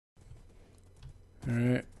All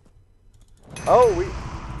right. Oh, we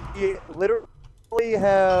literally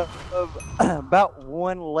have about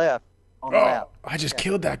one left on the Oh, map. I just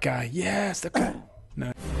killed that guy. Yes, that guy.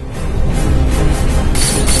 No.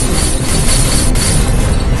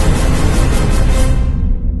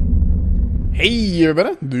 Hey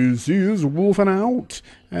everybody, this is Wolfing Out,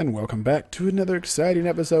 and welcome back to another exciting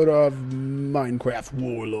episode of Minecraft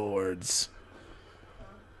Warlords.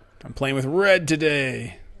 I'm playing with Red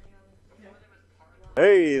today.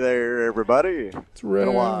 Hey there, everybody. It's Red.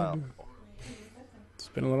 Been a while. It's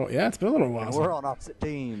been a little, yeah, it's been a little while. And we're on opposite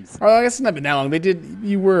teams. Oh, I guess it's not been that long.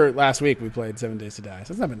 You were last week. We played 7 Days to Die,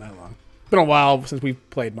 so it's not been that long. It's been a while since we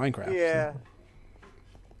played Minecraft. Yeah.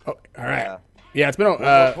 So. Oh, all right. Yeah, it's been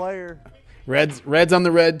a player. Red's on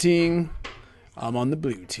the red team. I'm on the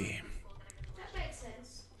blue team. That makes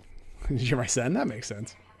sense. You're my son? That makes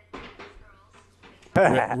sense.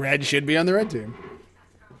 Red should be on the red team.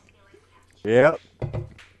 Yep.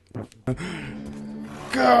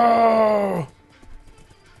 Go!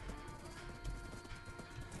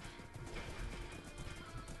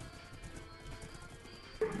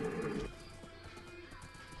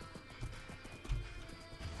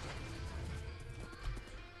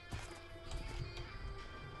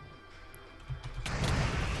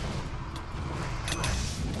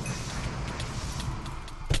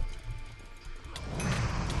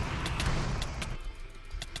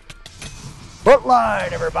 Foot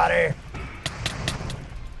line, everybody.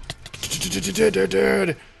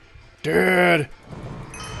 Dude.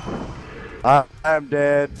 I'm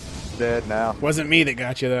dead. Dead now. Wasn't me that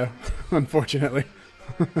got you, though. Unfortunately.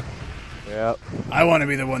 Yep. I want to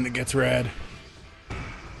be the one that gets red.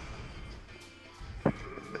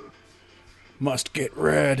 Must get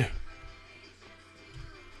red.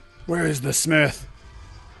 Where is the smith?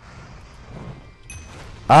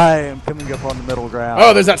 I am coming up on the middle ground.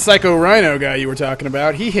 Oh, there's that Psycho Rhino guy you were talking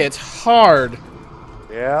about. He hits hard.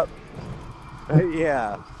 Yep.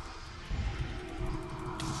 Yeah.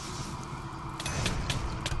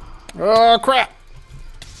 Oh, crap.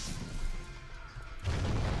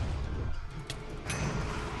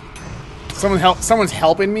 Someone's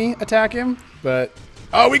helping me attack him, but...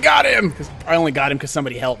 Oh, we got him! I only got him because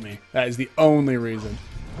somebody helped me. That is the only reason.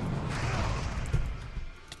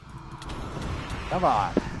 Come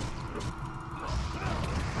on.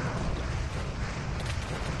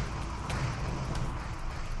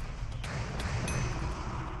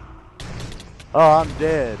 Oh, I'm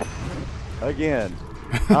dead. Again.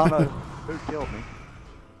 I don't know who killed me.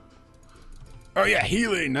 Oh, yeah,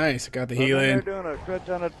 healing. Nice. Got the They're healing. doing a crutch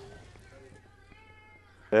on it.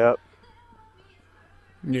 Yep.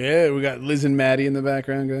 Yeah, we got Liz and Maddie in the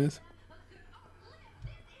background, guys.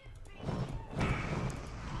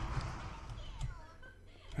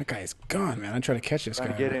 That guy is gone, man. I'm trying to catch this guy.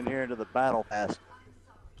 Trying to get in here into the battle pass.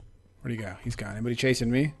 Where'd he go? He's gone. Anybody chasing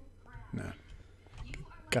me? No.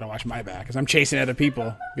 Gotta watch my back, because I'm chasing other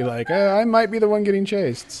people. Be like, I might be the one getting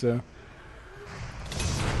chased, so.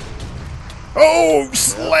 Oh,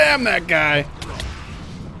 slam that guy!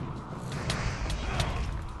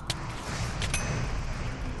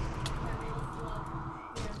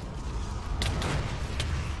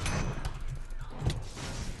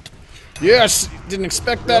 Yes! Didn't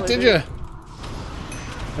expect that, did you? I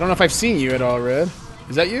don't know if I've seen you at all, Red.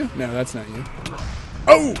 Is that you? No, that's not you.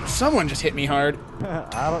 Oh! Someone just hit me hard.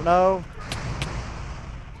 I don't know.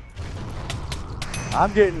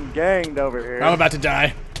 I'm getting ganged over here. I'm about to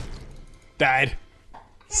die. Died.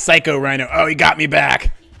 Psycho Rhino. Oh, he got me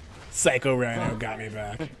back. Psycho Rhino got me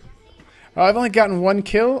back. Oh, I've only gotten one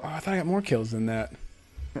kill? Oh, I thought I got more kills than that.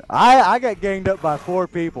 I got ganged up by 4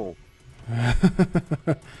 people. I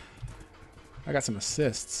got some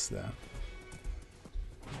assists, though.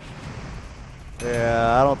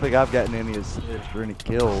 Yeah, I don't think I've gotten any assists or any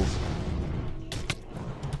kills.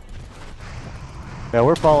 Yeah,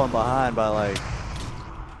 we're falling behind by like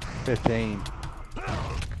 15.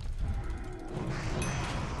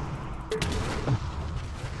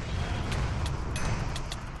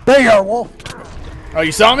 There you are, Wolf. Oh,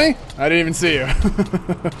 you saw me? I didn't even see you.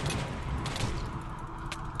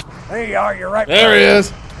 There you are. You're right. There he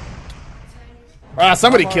is. Ah,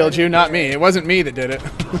 somebody killed you, not me. It wasn't me that did it.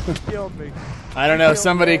 Killed me. I don't know,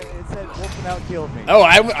 somebody... It said Wolfing Out killed me. Oh,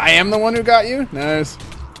 I am the one who got you? Nice.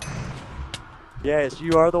 Yes,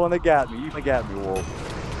 you are the one that got me. You got me, Wolf.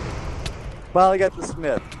 Finally got the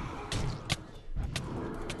Smith.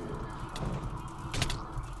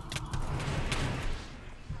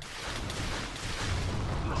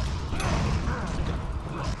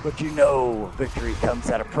 But you know, victory comes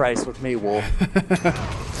at a price with me, Wolf.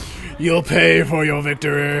 You'll pay for your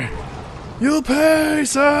victory. You'll pay,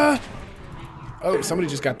 sir. Oh, somebody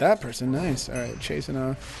just got that person. Nice. All right, chasing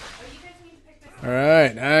off. All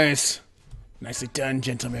right, nice. Nicely done,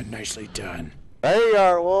 gentlemen. Nicely done. There you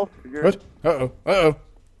are, Wolf. What? Uh-oh. Uh-oh.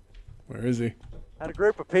 Where is he? Had a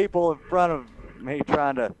group of people in front of me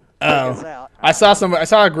trying to take us out. I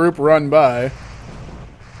saw a group run by.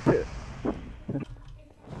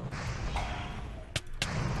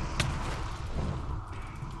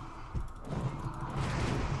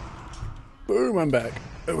 Boom, I'm back.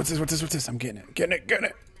 Oh, what's this? I'm getting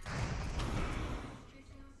it.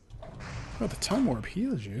 Oh, the time warp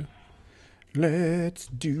heals you. Let's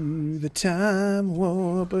do the time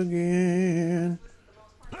warp again.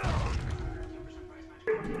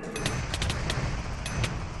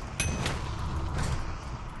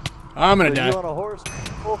 I'm gonna die. You on a horse,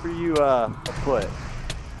 Wolf, or you afoot?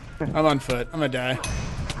 I'm on foot. I'm gonna die.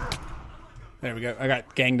 There we go. I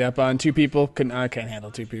got ganged up on 2 people. I can't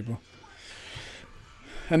handle 2 people.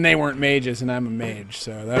 And they weren't mages, and I'm a mage,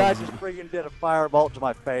 so that Guy was... just freaking did a firebolt to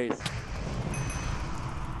my face.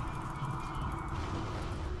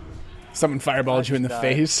 Someone fireballed you in the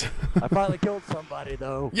face. I finally killed somebody,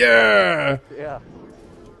 though. Yeah! Yeah.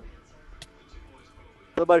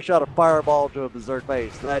 Somebody shot a fireball to a berserk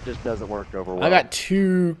face. That just doesn't work over well. I got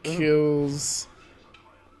 2 kills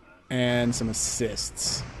and some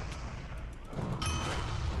assists.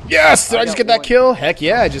 Yes! Did I just get that kill? Heck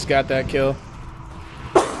yeah, I just got that kill.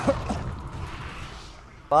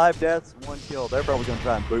 5 deaths, 1 kill. They're probably going to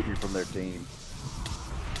try and boot me from their team.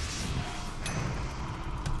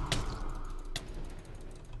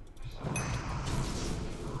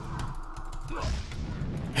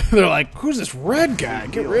 They're like, who's this red guy?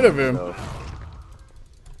 Get rid of him.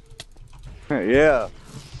 Yeah.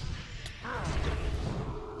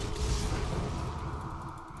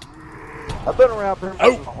 I've been around pretty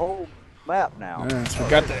much the whole map now. Yes, we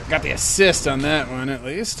got the assist on that one at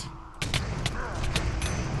least.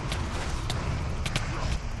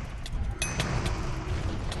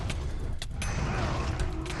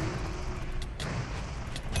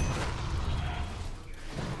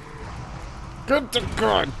 Good to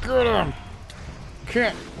God, get him!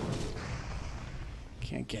 Can't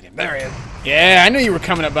get him. There he is. Yeah, I knew you were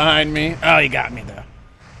coming up behind me. Oh, you got me though.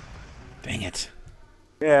 Dang it.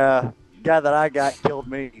 Yeah, guy that I got killed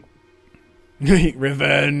me.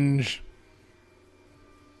 Revenge.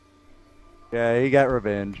 Yeah, he got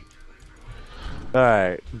revenge.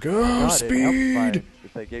 Alright. Go speed!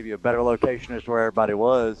 If they gave you a better location as to where everybody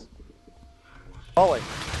was. Holy.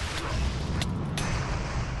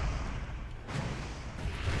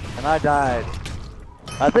 And I died.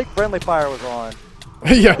 I think friendly fire was on.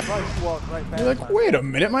 Yeah. Right, you're like, wait a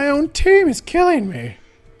minute, my own team is killing me.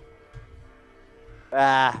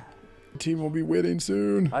 Ah. The team will be winning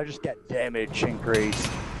soon. I just got damage increase.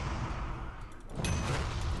 See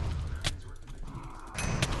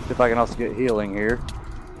if I can also get healing here.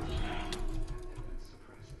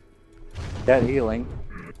 Got healing.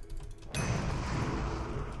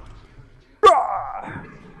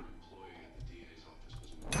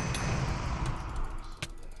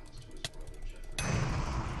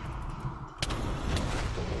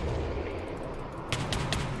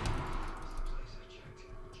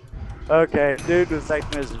 Okay, dude was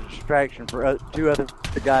acting as a distraction for 2 other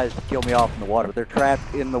guys to kill me off in the water. They're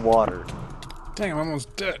trapped in the water. Dang, I'm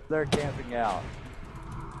almost dead. They're camping out.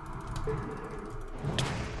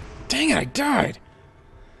 Dang it, I died.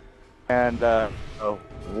 And,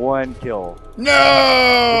 1 kill.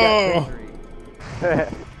 No!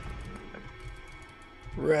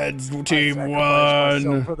 Red's team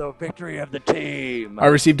won. For the victory of the team. I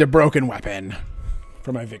received a broken weapon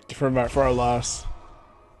for my for our loss.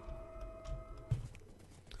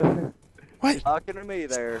 What? Talking to me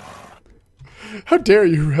there. How dare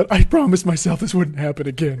you, Red? I promised myself this wouldn't happen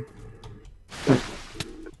again.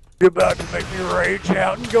 You're about to make me rage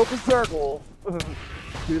out and go berserk.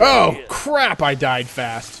 Oh, crap, I died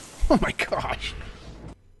fast. Oh my gosh.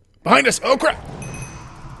 Behind us. Oh, crap.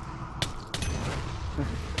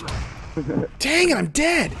 Dang it, I'm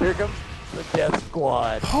dead. Here comes the death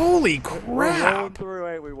squad. Holy We're rolling crap. through,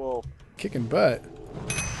 ain't we, Wolf? Kicking butt.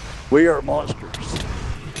 We are monsters.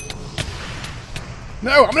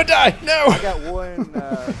 No, I'm gonna die. No. I got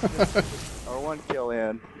 1 kill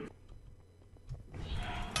in.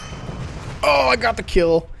 Oh, I got the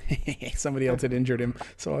kill. Somebody else had injured him,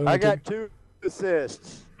 so I got 2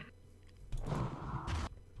 assists.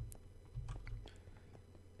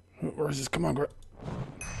 Where is this? Come on, Greg.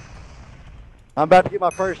 I'm about to get my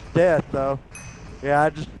first death, though. Yeah, I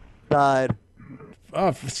just died.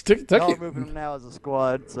 Oh, Y'all moving now as a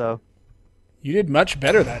squad, so. You did much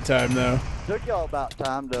better that time, though. Took y'all about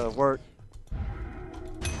time to work.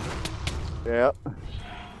 Yep.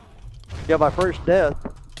 Got my first death.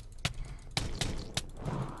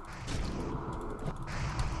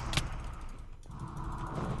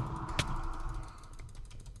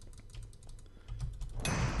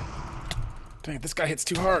 Dang it, this guy hits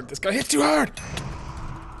too hard. This guy hits too hard!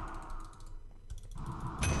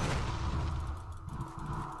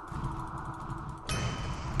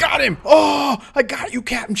 Got him! Oh! I got you,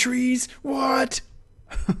 Captain Trees! What?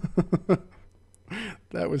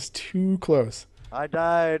 That was too close. I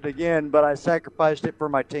died again, but I sacrificed it for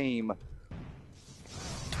my team.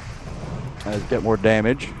 Let's get more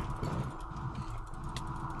damage.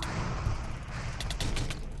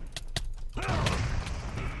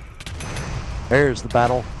 There's the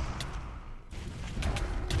battle.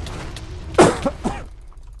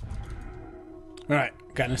 Alright,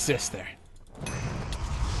 got an assist there.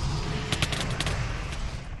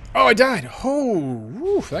 Oh, I died! Oh,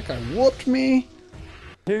 woof, that guy whooped me.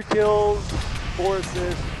 2 kills, 4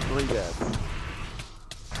 assists, 3 deaths.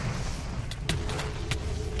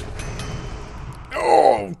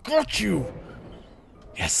 Oh, got you!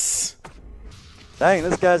 Yes! Dang,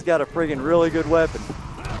 this guy's got a friggin' really good weapon.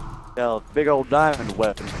 Got a big old diamond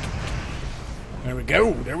weapon. There we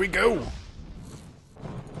go, there we go.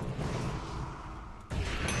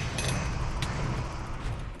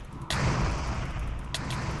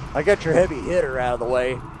 I got your heavy hitter out of the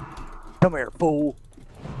way. Come here, fool.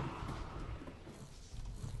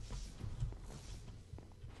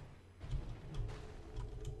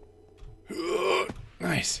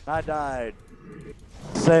 Nice. I died.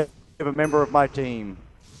 Save a member of my team.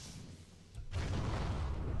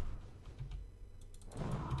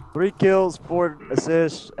 3 kills, 4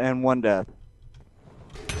 assists, and 1 death.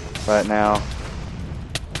 Right now.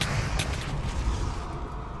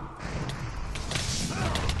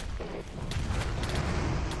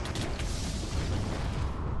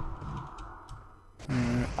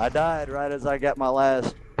 I died right as I got my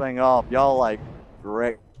last thing off. Y'all like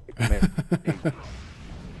wrecked me.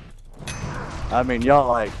 I mean, y'all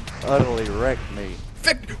like utterly wrecked me.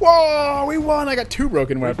 Whoa, we won! I got 2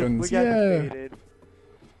 broken weapons. We got defeated.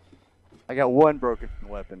 I got 1 broken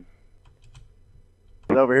weapon.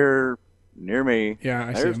 It's over here near me. Yeah,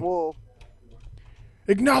 I see There's him. Wolf.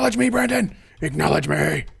 Acknowledge me, Brandon! Acknowledge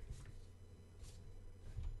me!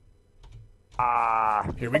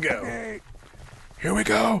 Here we go. Here we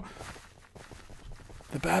go!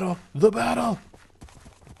 The battle! The battle!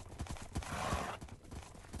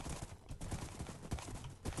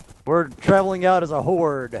 We're traveling out as a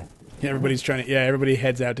horde. Yeah, everybody's trying to. Yeah, everybody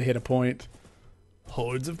heads out to hit a point.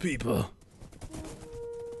 Hordes of people.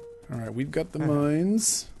 Alright, we've got the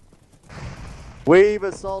mines. We have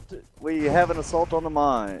an assault on the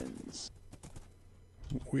mines.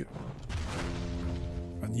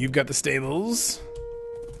 And you've got the stables.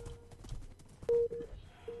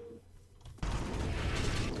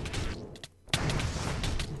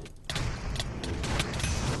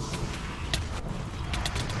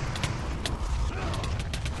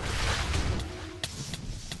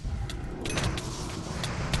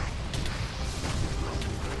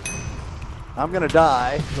 I'm gonna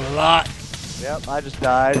die. There's a lot. Yep, I just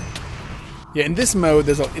died. Yeah, in this mode,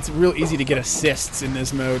 it's real easy to get assists in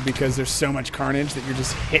this mode because there's so much carnage that you're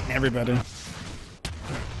just hitting everybody.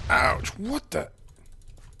 Ouch! What the?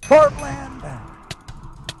 Portland!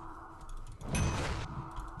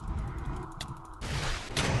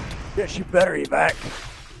 Yes, you better evac.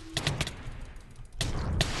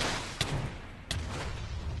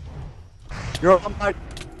 You're on my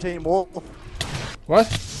team, Wolf.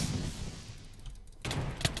 What?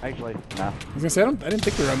 Actually, no. I was gonna say I didn't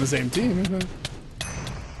think we were on the same team.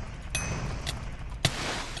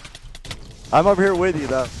 I'm over here with you,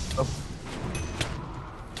 though.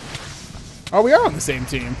 Oh, we are on the same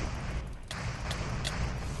team.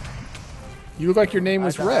 You look like your name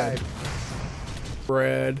was Red.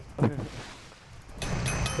 Red.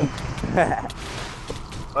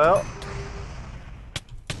 Well,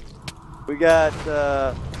 we got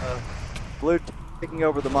Blue taking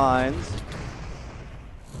over the mines,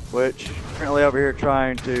 which currently over here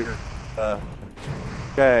trying to.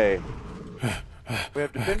 Okay. We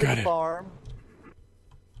have defended the farm.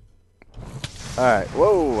 Alright,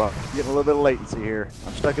 whoa, I'm getting a little bit of latency here.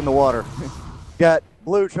 I'm stuck in the water. Got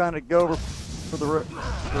Blue trying to go over for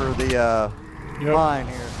the line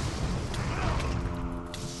here.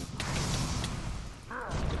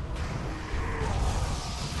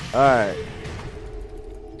 Alright.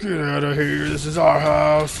 Get out of here, this is our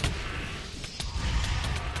house.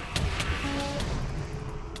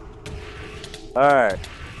 Alright.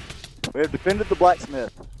 We have defended the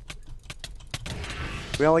blacksmith.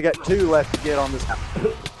 We only got 2 left to get on this house.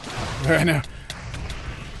 I know.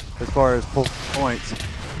 As far as points.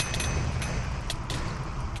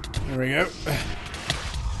 There we go.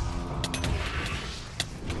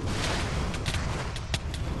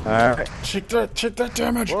 Alright. Check that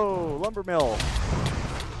damage. Whoa, lumber mill.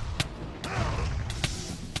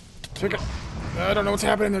 Check it. I don't know what's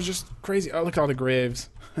happening. There's just crazy. Oh, look at all the graves.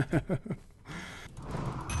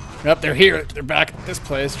 Yep, they're here. They're back at this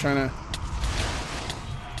place trying to.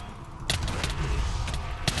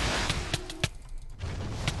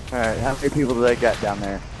 Alright, how many people do they got down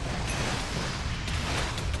there?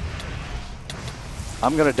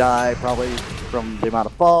 I'm gonna die probably from the amount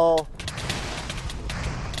of fall.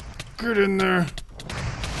 Get in there.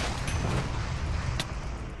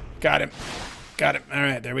 Got him. Got him. All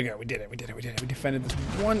right, there we go. We did it. We defended this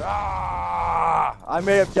one. Ah! I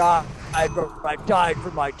may have died. I died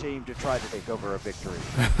for my team to try to take over a victory.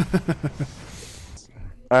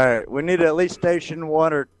 All right, we need to at least station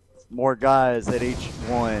one or more guys at each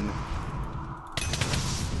one.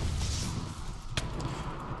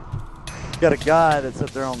 Got a guy that's up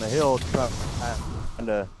there on the hill trying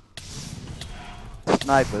to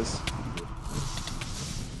snipe us.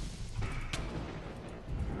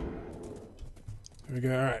 There we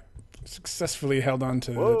go. All right. Successfully held on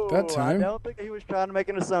to Whoa, that time. I don't think he was trying to make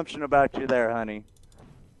an assumption about you there, honey.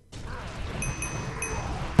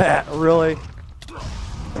 Really?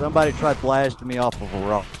 Somebody tried blasting me off of a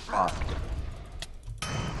rock.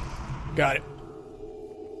 Got it.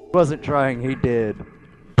 Wasn't trying, he did.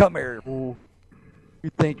 Come here, fool. You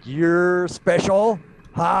think you're special?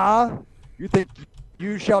 Huh? You think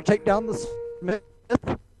you shall take down the smith?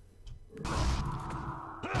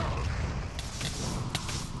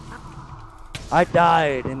 I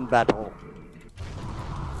died in battle.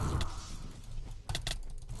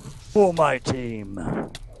 For my team.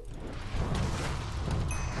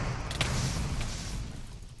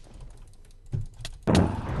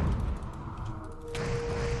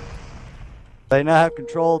 They now have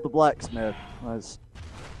control of the blacksmith.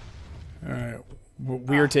 Alright.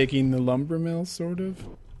 We are taking the lumber mill, sort of.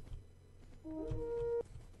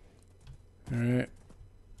 Alright.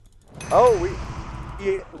 Oh, we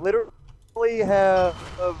literally have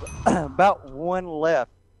about one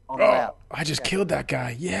left on the map. I just killed that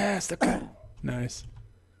guy. Yes. Nice.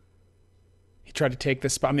 He tried to take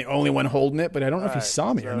this spot. I'm the only one holding it, but I don't know if he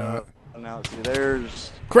saw me or not. Now, see,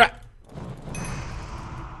 there's... Crap!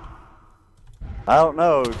 I don't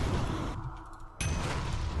know.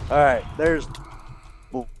 Alright, there's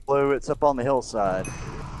blue. It's up on the hillside.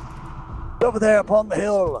 Over there upon the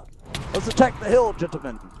hill. Let's attack the hill,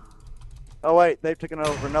 gentlemen. Oh wait, they've taken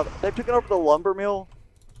over another. They've taken over the lumber mill.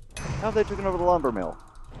 How have they taken over the lumber mill?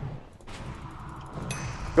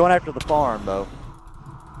 Going after the farm, though.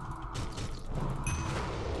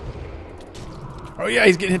 Oh yeah,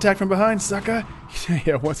 he's getting attacked from behind, sucker.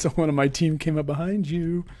 Yeah, once one of my team came up behind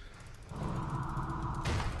you.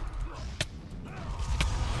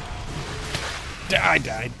 I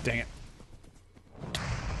died. Dang it.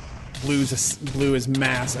 Blue is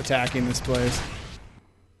mass attacking this place.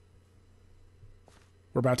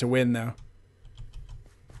 We're about to win, though.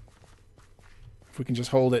 If we can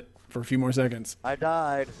just hold it for a few more seconds. I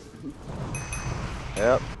died.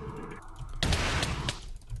 Yep.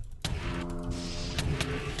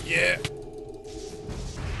 Yeah.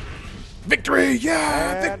 Victory!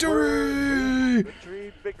 Yeah! And victory!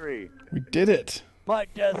 Victory! We did it. My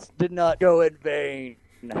death did not go in vain.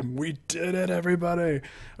 We did it, everybody.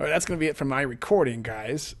 All right, that's going to be it for my recording,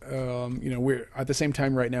 guys. You know, we're at the same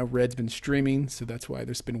time right now, Red's been streaming, so that's why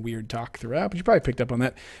there's been weird talk throughout, but you probably picked up on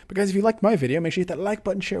that. But guys, if you liked my video, make sure you hit that like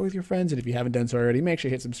button, share it with your friends, and if you haven't done so already, make sure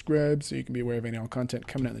you hit subscribe so you can be aware of any old content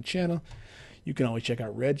coming out on the channel. You can always check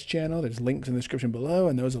out Red's channel. There's links in the description below,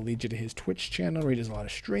 and those will lead you to his Twitch channel where he does a lot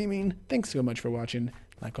of streaming. Thanks so much for watching.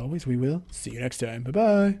 Like always, we will see you next time.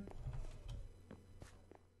 Bye-bye.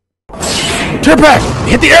 Turn back!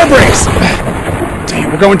 Hit the air brakes!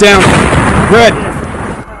 Damn, we're going down. Red!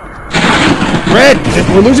 Red!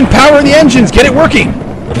 We're losing power in the engines! Get it working!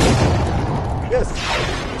 Yes.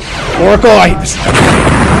 Oracle,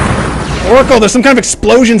 Oracle, there's some kind of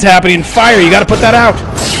explosions happening and fire. You gotta put that out.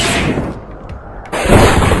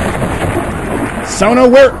 Sono,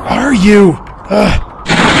 where are you?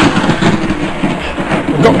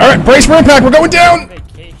 Alright, brace for impact. We're going down!